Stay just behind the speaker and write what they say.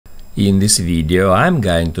In this video, I'm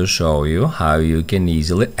going to show you how you can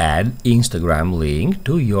easily add Instagram link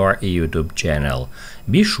to your YouTube channel.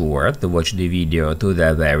 Be sure to watch the video to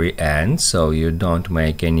the very end so you don't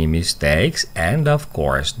make any mistakes, and of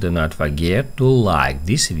course do not forget to like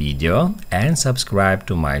this video and subscribe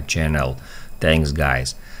to my channel. Thanks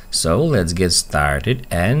guys. So let's get started,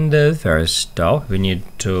 and first off we need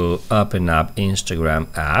to open up Instagram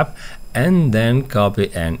app and then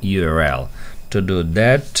copy an URL. To do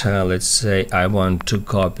that, let's say I want to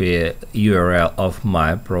copy URL of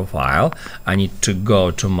my profile. I need to go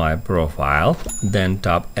to my profile, then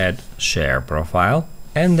tap Add Share Profile,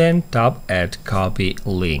 and then tap Add Copy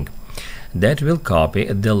Link. That will copy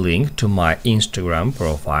the link to my Instagram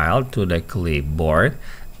profile to the clipboard.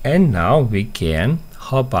 And now we can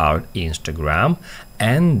hop out Instagram,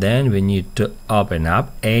 and then we need to open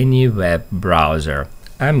up any web browser.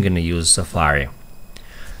 I'm gonna use Safari.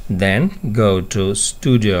 Then go to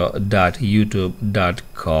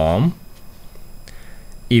studio.youtube.com.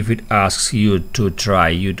 If it asks you to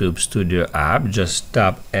try YouTube Studio app, just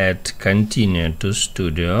tap Add Continue to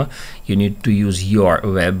Studio. You need to use your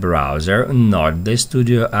web browser, not the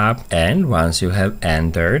Studio app. And once you have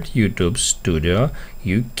entered YouTube Studio,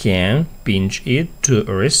 you can pinch it to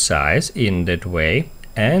resize in that way.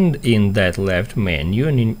 And in that left menu,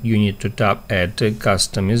 you need to tap Add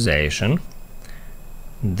Customization,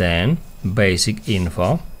 then Basic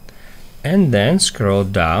Info, and then scroll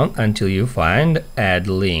down until you find Add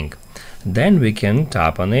Link. Then we can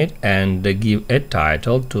tap on it and give a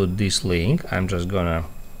title to this link. I'm just gonna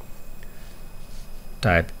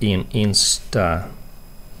type in Instagram,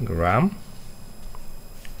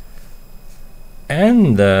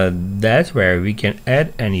 and that's where we can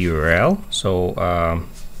add an URL. So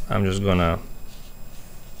I'm just gonna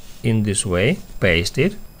in this way paste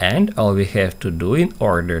it, and all we have to do in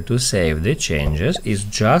order to save the changes is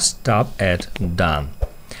just tap Add Done.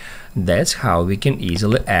 That's how we can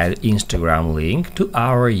easily add Instagram link to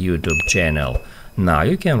our YouTube channel. Now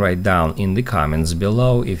you can write down in the comments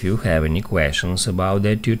below if you have any questions about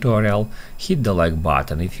that tutorial. Hit the like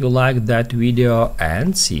button if you liked that video,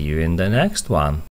 and see you in the next one.